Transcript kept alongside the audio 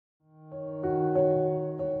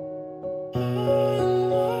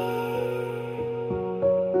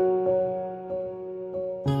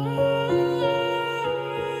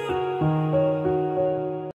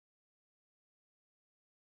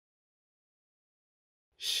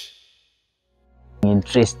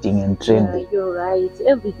interesting and trendy. Yeah, you're right.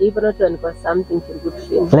 Every day, but not for something to good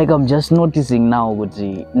trend. Like I'm just noticing now,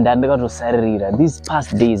 these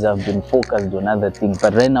past days I've been focused on other things,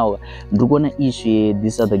 but right now,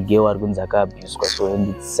 this other girl abuse, so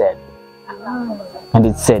and it's sad. And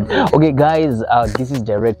it said, okay guys, this is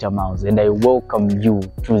Director Mouse and I welcome you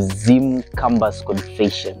to Zimcampus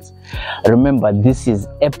Confessions. Remember, this is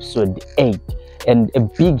episode 8 and a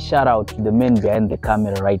big shout out to the man behind the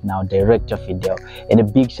camera right now, Director Fidel, and a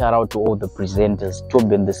big shout out to all the presenters,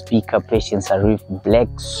 Tobin the speaker, Patience Arif, Black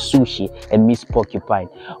Sushi, and Miss Porcupine.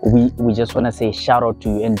 We just want to say shout out to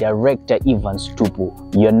you, and Director Ivan Stupu.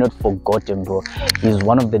 You're not forgotten, bro. He's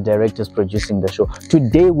one of the directors producing the show.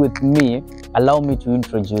 Today with me, allow me to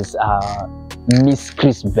introduce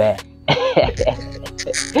MissChrisBae.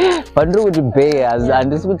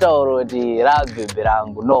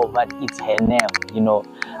 No, but it's her name, you know.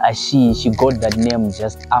 She got that name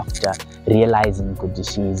just after realizing that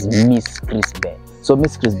she is MissChrisBae. So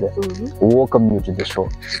MissChrisBae, welcome you to the show.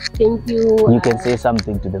 Thank you. You can say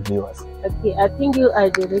something to the viewers. Okay, I thank you,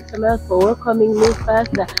 Director Mouse, for welcoming me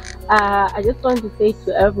first. I just want to say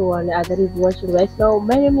to everyone that is watching right now,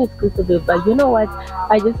 my name is MissChrisBae, but you know what?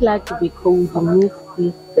 I just like to be called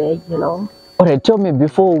MissChrisBae, you know. Alright, tell me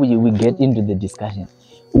before we get into the discussion,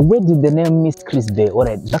 where did the name MissChrisBae?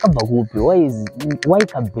 Alright, why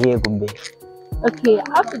Kabe? Okay,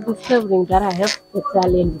 after discovering that I have the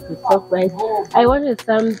talent to talk right, I wanted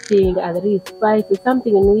something that is spicy,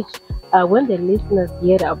 something in which when the listeners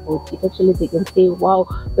hear about it, actually they can say wow.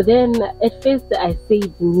 But then at first I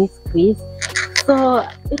said MissChris, so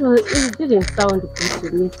it didn't sound good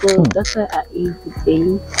to me, so that's why I ate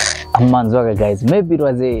today. Guys, maybe it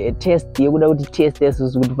was a test. You would have test this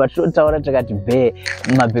good, but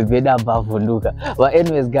but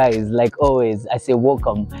anyways, guys, like always, I say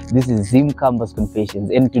welcome. This is Zimcampus Confessions,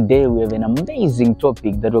 and today we have an amazing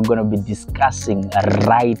topic that we're gonna be discussing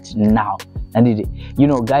right now. And you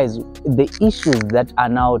know, guys, the issues that are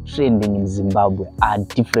now trending in Zimbabwe are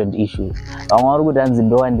different issues. You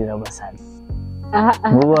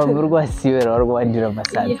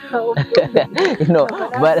know,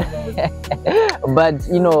 but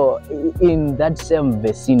you know, in that same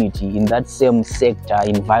vicinity, in that same sector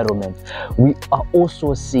environment, we are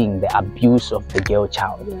also seeing the abuse of the girl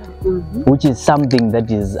child, which is something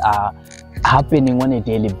that is happening on a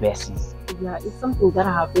daily basis. Yeah, it's something that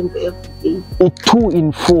happens every day. 2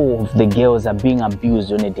 in 4 of the girls are being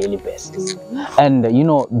abused on a daily basis. And you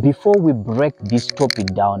know, before we break this topic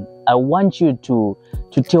down, I want you to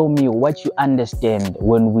tell me what you understand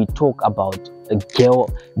when we talk about the girl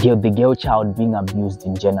child being abused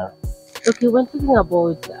in general. Okay, when talking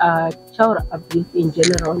about child abuse in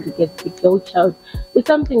general, to get the girl child, it's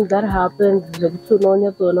something that happens. This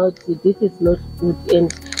is not good,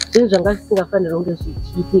 and for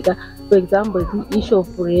example, the issue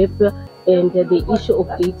of rape and the issue of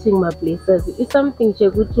dating my blessers. It's something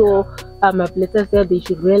my blessers said they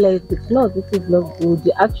should realize that no, this is not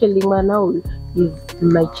good. Actually, now is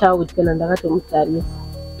my child.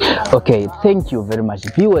 Okay, thank you very much.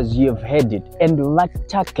 Viewers, you have heard it. And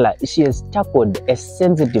she has tackled a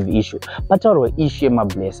sensitive issue, but our issue, my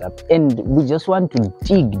blesser. And we just want to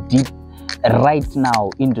dig deep right now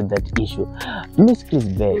into that issue.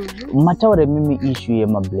 MissChrisBae, mataware mimi issue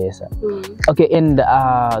my blesser. Okay, and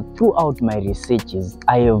throughout my researches,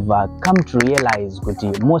 I have come to realize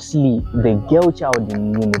that mostly the girl child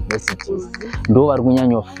in universities do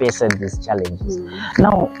face these challenges.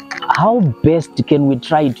 Now, how best can we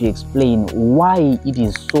try to explain why it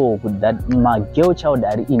is so good that my girl child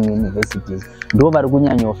are in universities do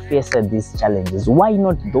face these challenges? Why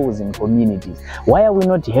not those in communities? Why are we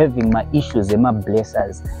not having my issues and my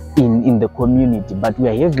blessers in the community, but we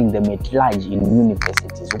are having them at large in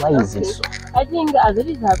universities? Why is it so? I think that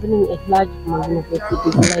is happening at large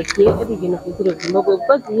universities, like here at the University of Zimbabwe,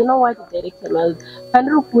 because you know what, Director Mouse,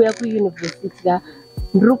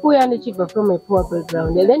 university from a poor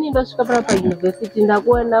background, and then in the university, you know,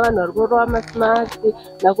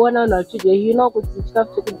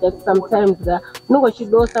 sometimes no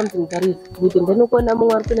should do something that is good, and then you red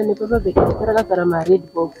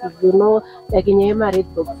box, you know, like in a red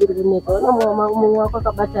box,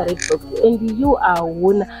 and you are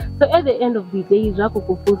one. So at the end of the day,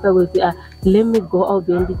 let me go out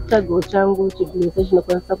there and struggle to be a session of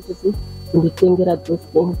consultancy and the thing at those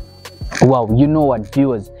things. Wow, you know what,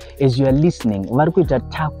 viewers, as you are listening, we're going to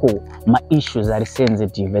tackle my issues that are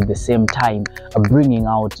sensitive at the same time, bringing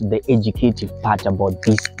out the educative part about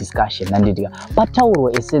this discussion. And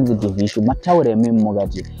Matauro a sensitive issue.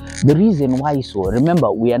 The reason why so,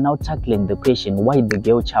 remember, we are now tackling the question why the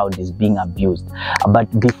girl child is being abused.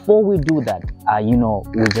 But before we do that,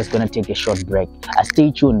 we're just going to take a short break.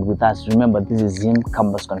 Stay tuned with us. Remember, this is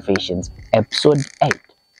Zimcampus Confessions, episode 8.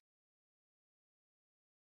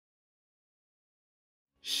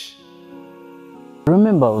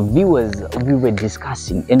 Remember, viewers, we were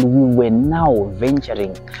discussing and we were now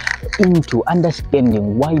venturing into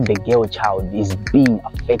understanding why the girl child is being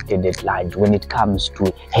affected at large when it comes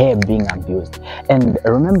to her being abused. And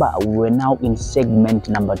remember, we're now in segment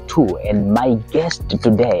number 2, and my guest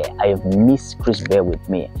today, I have MissChrisBae with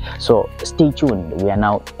me. So stay tuned. We are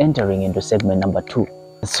now entering into segment number 2.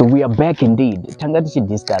 So we are back indeed. Tangatichi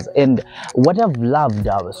discuss, and what I've loved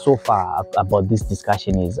so far about this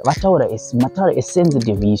discussion is Matara is a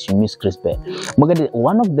sensitive issue, MissChrisBae.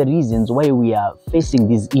 One of the reasons why we are facing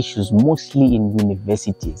these issues mostly in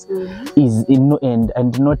universities is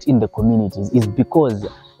and not in the communities is because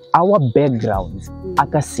our backgrounds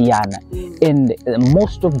akasiyana, and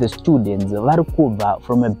most of the students varikuva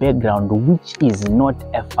from a background which is not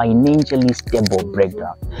a financially stable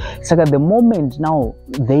background. So at the moment now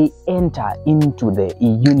they enter into the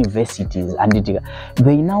universities and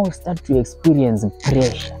they now start to experience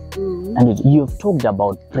pressure. And you've talked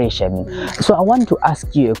about pressure. So I want to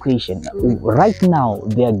ask you a question. Right now,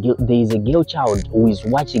 there is a girl child who is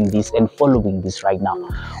watching this and following this right now.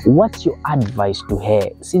 What's your advice to her?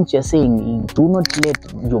 Since you're saying do not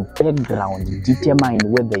let your background determine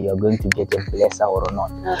whether you're going to get a blesser or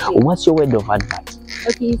not. Okay. What's your word of advice?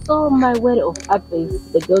 Okay, so my word of advice,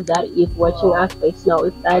 the girl that is watching us right now,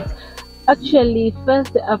 is that actually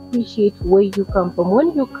first appreciate where you come from.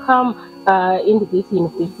 When you come in this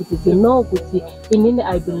university, you know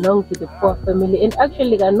I belong to the poor family, and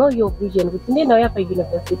actually I know your vision within a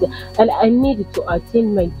university, and I need to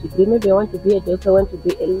attain my degree. Maybe I want to be a doctor, I want to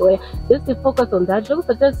be a lawyer. Just to focus on that.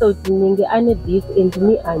 I need this and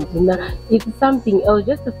me and it's something else.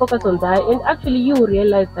 Just to focus on that, and actually you will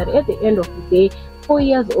realize that at the end of the day, 4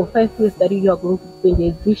 years or 5 years that you are going to spend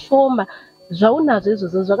is Vishoma. Zvaunazvo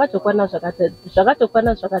izvozvo zvakatokwana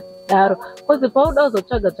zvakadaro, because pauda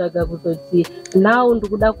kuzotsvaga kuzoti now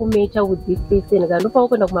ndikuda kumecha with this person kandopa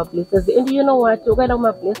kuenda kumaplaces, and you know what, ukaenda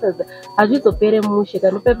kumaplaces hazvizopere mushe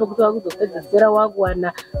kandopepa kuti wakuzopedzisira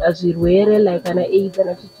wakuwana zvirwere like kana AIDS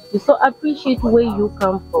kana chichichi. So appreciate where you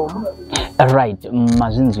come from. Right,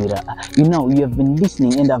 Mazinzwira, you have been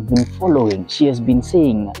listening and I've been following. She has been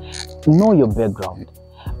saying, know your background.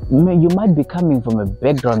 You might be coming from a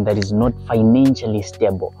background that is not financially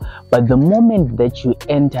stable, but the moment that you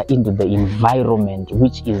enter into the environment,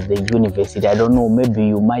 which is the university, I don't know, maybe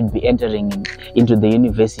you might be entering into the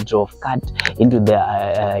University of Kat, into the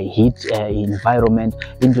heat environment,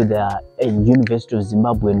 into the University of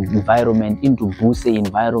Zimbabwe environment, into Buse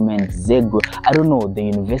environment, Zego, I don't know, the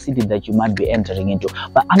university that you might be entering into.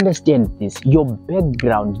 But understand this, your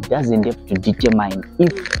background doesn't have to determine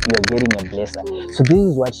if you're getting a blesser. So this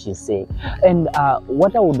is what she's saying. And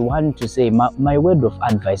what I would want to say, my word of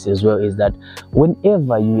advice as well, is that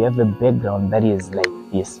whenever you have a background that is like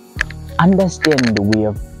this, understand we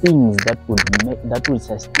have things that will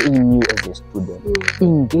sustain you as a student.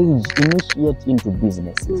 Initiate into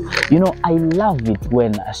businesses. I love it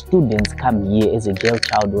when students come here as a girl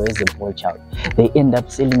child or as a boy child. They end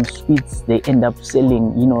up selling sweets, they end up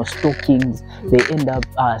selling, stockings, they end up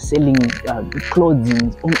selling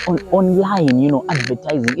clothing online,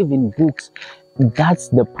 advertising, even books. That's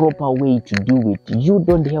the proper way to do it. You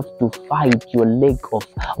don't have to fight your lack of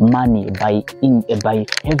money by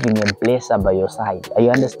having a blesser by your side. Are you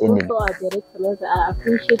understanding? Also, I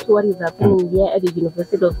appreciate what is happening here at the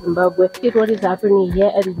University of Zimbabwe. What is happening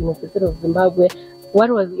here at the University of Zimbabwe? What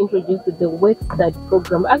was introduced to the work study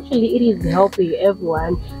program? Actually, it is helping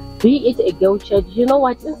everyone, be it a girl child. You know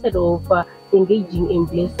what? Instead of engaging in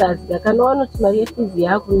blessers,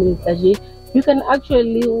 you can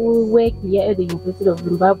actually work here at the University of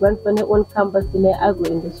Zimbabwe and find your own campus in the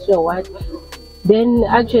agro-industry or what. Then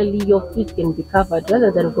actually your fees can be covered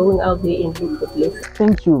rather than going out there and look for places.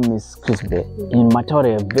 Thank you, MissChrisBae. In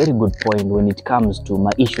Matore, a very good point when it comes to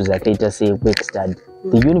my issues like later say work study.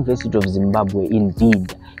 The University of Zimbabwe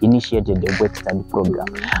indeed initiated the work study program.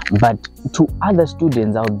 But to other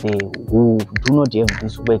students out there who do not have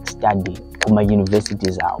this work study, my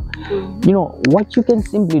universities out, what you can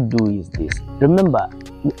simply do is this. Remember,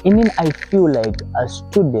 I feel like as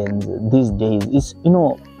students these days is,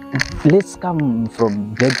 let's come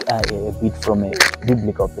from a bit from a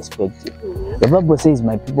biblical perspective. The Bible says,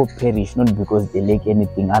 my people perish not because they lack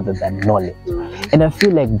anything other than knowledge. And I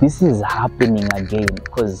feel like this is happening again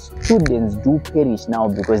because students do perish now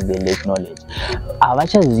because they lack knowledge.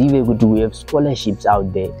 We have scholarships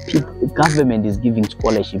out there. Government is giving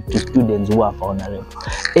scholarships to students who are vulnerable.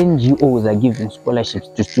 NGOs are giving scholarships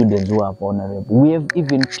to students who are vulnerable. We have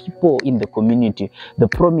even people in the community, the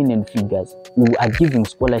prominent figures, who are giving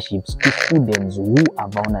scholarships to students who are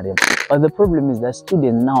vulnerable. But the problem is that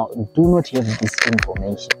students now do not have this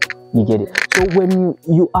information. You get it? So when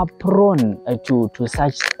you are prone to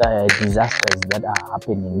such disasters that are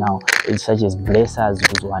happening now, such as blessers,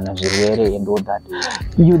 and all that,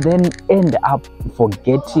 you then end up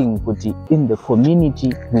forgetting that in the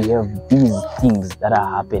community we have these things that are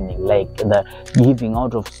happening, like the giving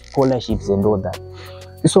out of scholarships and all that.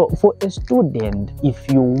 So for a student, if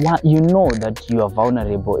you know that you are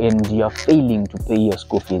vulnerable and you are failing to pay your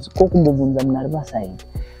school fees,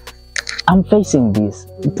 I'm facing this.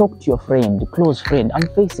 Talk to your friend, close friend. I'm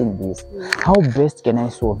facing this. How best can I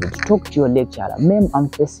solve it? Talk to your lecturer. Ma'am, I'm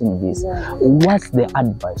facing this. What's the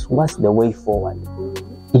advice? What's the way forward?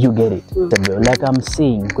 You get it? Like I'm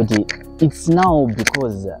saying, it's now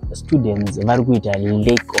because students have a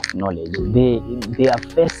lack of knowledge. They are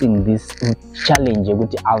facing this challenge.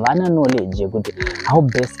 Knowledge. How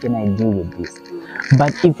best can I deal with this?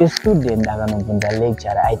 But if a student is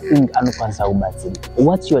lecturer, I think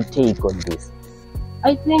what's your take on this?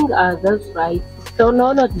 I think that's right. So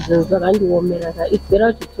no, not just it's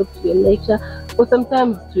better to talk to your lecturer or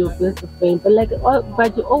sometimes to your best friend.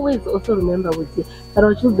 But you always also remember with you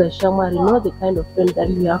know the kind of friend that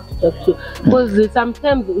you have to talk to. Because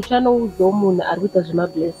sometimes you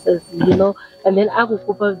know, and then I will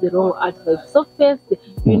pop up the wrong advice. So first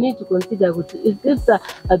you need to consider is this the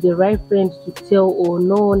right friend to tell or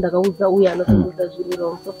no we are not really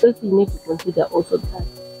wrong. So first you need to consider also that.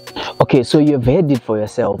 Okay, so you've heard it for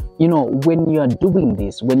yourself. You know, when you're doing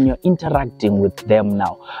this, when you're interacting with them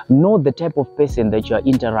now, know the type of person that you're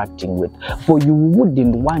interacting with. For you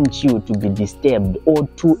wouldn't want you to be disturbed or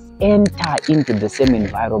to enter into the same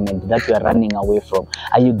environment that you're running away from.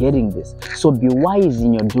 Are you getting this? So be wise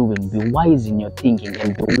in your doing, be wise in your thinking,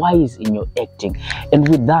 and be wise in your acting. And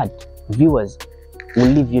with that, viewers,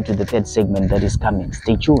 we'll leave you to the third segment that is coming.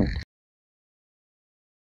 Stay tuned.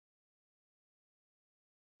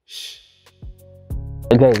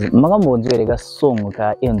 Guys, makambodzwereka song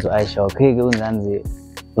ka Enzo Aisha keke unzanzi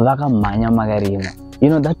vakamhanya makarima. You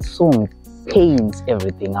know, that song paints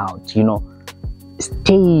everything out. You know,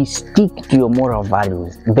 stick to your moral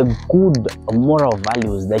values, the good moral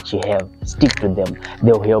values that you have. Stick to them,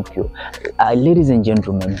 they'll help you. Ladies and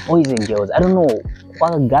gentlemen, boys and girls, I don't know,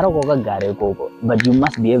 but you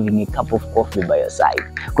must be having a cup of coffee by your side,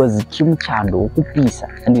 because chimchando kupisa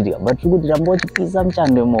but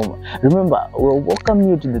remember, we'll welcome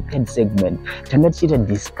you to the third segment.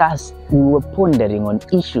 Discuss, we were pondering on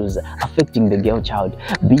issues affecting the girl child,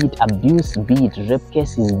 be it abuse, be it rape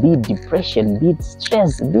cases, be it depression, be it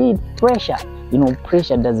stress, be it pressure. You know,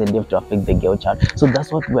 pressure doesn't have to affect the girl child. So that's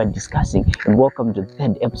what we are discussing. And welcome to the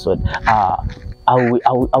third episode.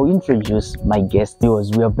 I'll introduce my guest.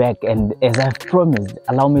 Viewers, we are back, and as I've promised,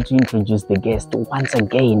 allow me to introduce the guest once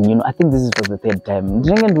again. You know, I think this is for the third time.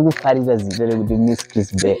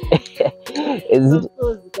 MissChrisBae. Is it?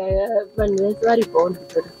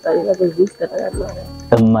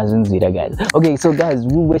 Guys. Okay, so guys,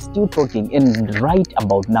 we were still talking, and right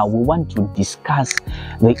about now, we want to discuss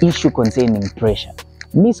the issue concerning pressure.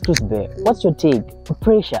 MissChrisBae, what's your take?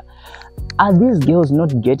 Pressure. Are these girls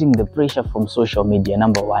not getting the pressure from social media,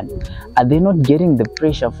 number one? Are they not getting the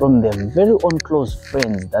pressure from their very own close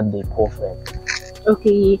friends that they call friends?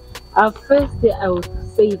 Okay, first I would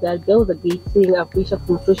say that girls are getting a pressure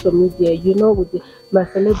from social media. You know, with my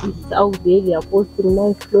celebrities out there, they are posting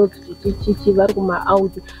nice clothes,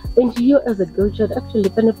 out. And you as a girl child actually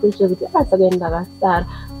find pressure with us.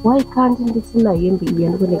 Why can't this be a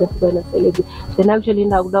celebrity? Then actually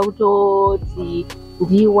now the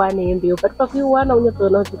D1 but for you one on your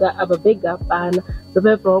have a big gap and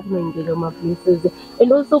the problem in my places.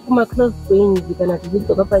 And also for my close friends, you can actually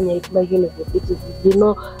talk about my university. You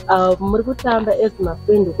know, Murgutamba is my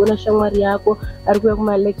friend who gonna show Mariako, I go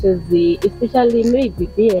my lectures, especially maybe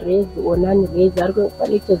be a raise or non raise, I go for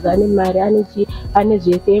lectures and Marianichi and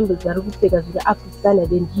JFM, but I will take us up to standard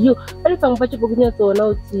and you. But if I'm watching so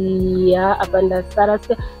now, Abanda Saras,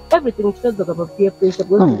 everything shows about peer pressure.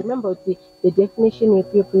 Because remember the definition reason your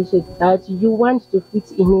peer pressure is that you want to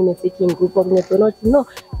fit in a certain group of not no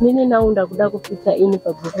many now fit in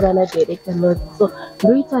director not so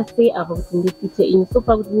do it say about the fit in so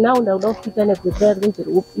now fit in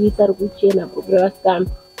a program scam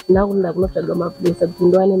now ndakunotsvaga mapuresa kuti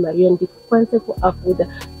ndiwane mari ndikwanise kuafoda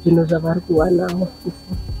zvinhu zvavari kuwanawo.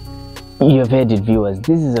 You have heard it, viewers.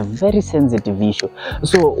 This is a very sensitive issue.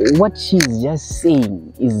 So what she's just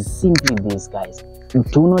saying is simply this, guys.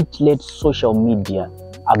 Do not let social media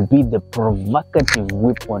be the provocative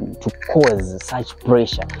weapon to cause such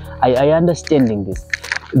pressure. I understanding this.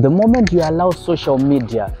 The moment you allow social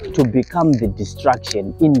media to become the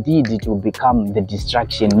distraction, indeed it will become the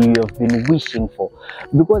distraction you have been wishing for.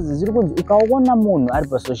 Because ukaona munhu ari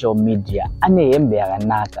pa social media ane hembe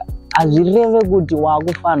yakanaka, azvireve kuti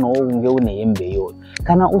wakufanawo unge une hembe iyoyo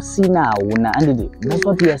kana usina hauna. And that's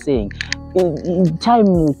what we are saying. Time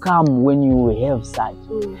will come when you have such.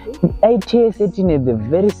 I tell sitting at the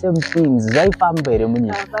very same things. And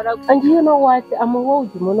you know what? I'm a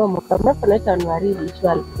world monomoka. I'm not very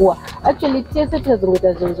ritual poor. Actually, Tessa has with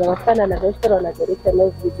us on a fan and a restaurant at the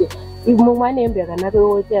retail video. If my name be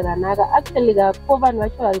another, actually, the cover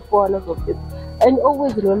natural poor of this. And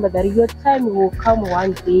always remember that your time will come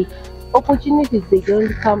one day. Opportunities, they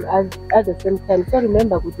don't come at the same time. So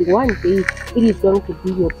remember, within one day, it is going to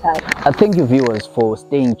be your time. Thank you, viewers, for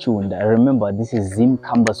staying tuned. Remember, this is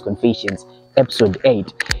Zimcampus Confessions, episode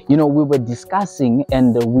 8. You know, we were discussing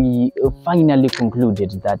and we finally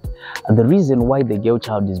concluded that the reason why the girl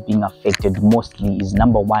child is being affected mostly is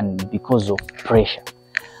number 1, because of pressure.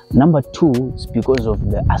 Number 2 is because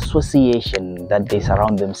of the association that they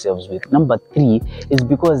surround themselves with. Number 3 is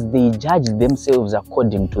because they judge themselves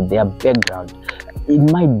according to their background. It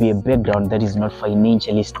might be a background that is not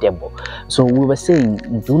financially stable. So we were saying,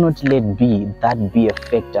 do not let that be a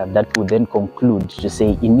factor that will then conclude to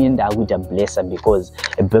say, Inenda with a blesser because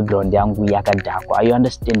a background yangu yakadako. Are you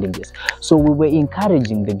understanding this? So we were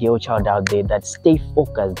encouraging the girl child out there that stay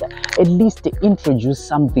focused, at least introduce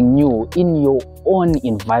something new in your own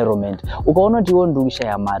environment. Why not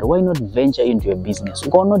venture into a business?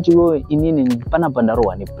 Why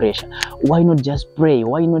not just pray?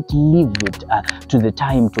 Why not leave it to the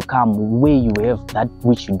time to come where you have that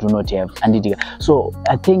which you do not have? And so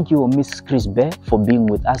I thank you, MissChrisBae, for being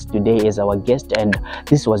with us today as our guest, and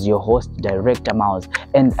this was your host, Director Mouse.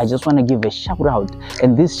 And I just want to give a shout out,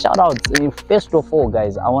 and this shout out, first of all,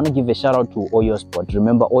 guys, I want to give a shout out to Oyo Sport.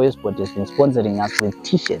 Remember, Oyo Sport has been sponsoring us with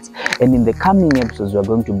t-shirts, and in the coming episodes we're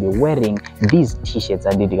going to be wearing these t-shirts,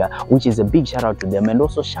 which is a big shout out to them. And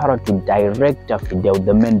also shout out to Director Fidel,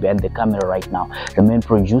 the man behind the camera right now, the man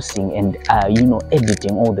producing and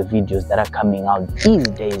editing all the videos that are coming out these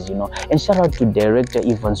days, and shout out to Director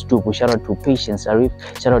Ivan Stupu, shout out to Patience Arif,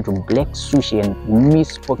 shout out to Black Sushi and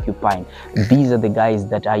Miss Porcupine. These are the guys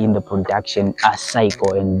that are in the production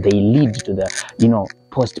cycle, and they lead to the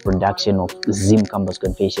post-production of Zimcampus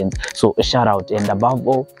Confessions. So a shout out, and above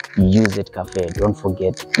all, use it cafe. Don't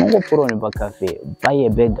forget, cafe, buy a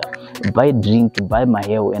burger, buy a drink, buy my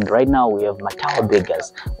hair. And right now we have my tower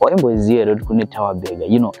beggars. Tower beggar,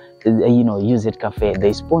 use it cafe.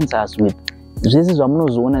 They sponsor us with this is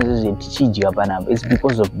it's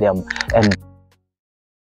because of them. And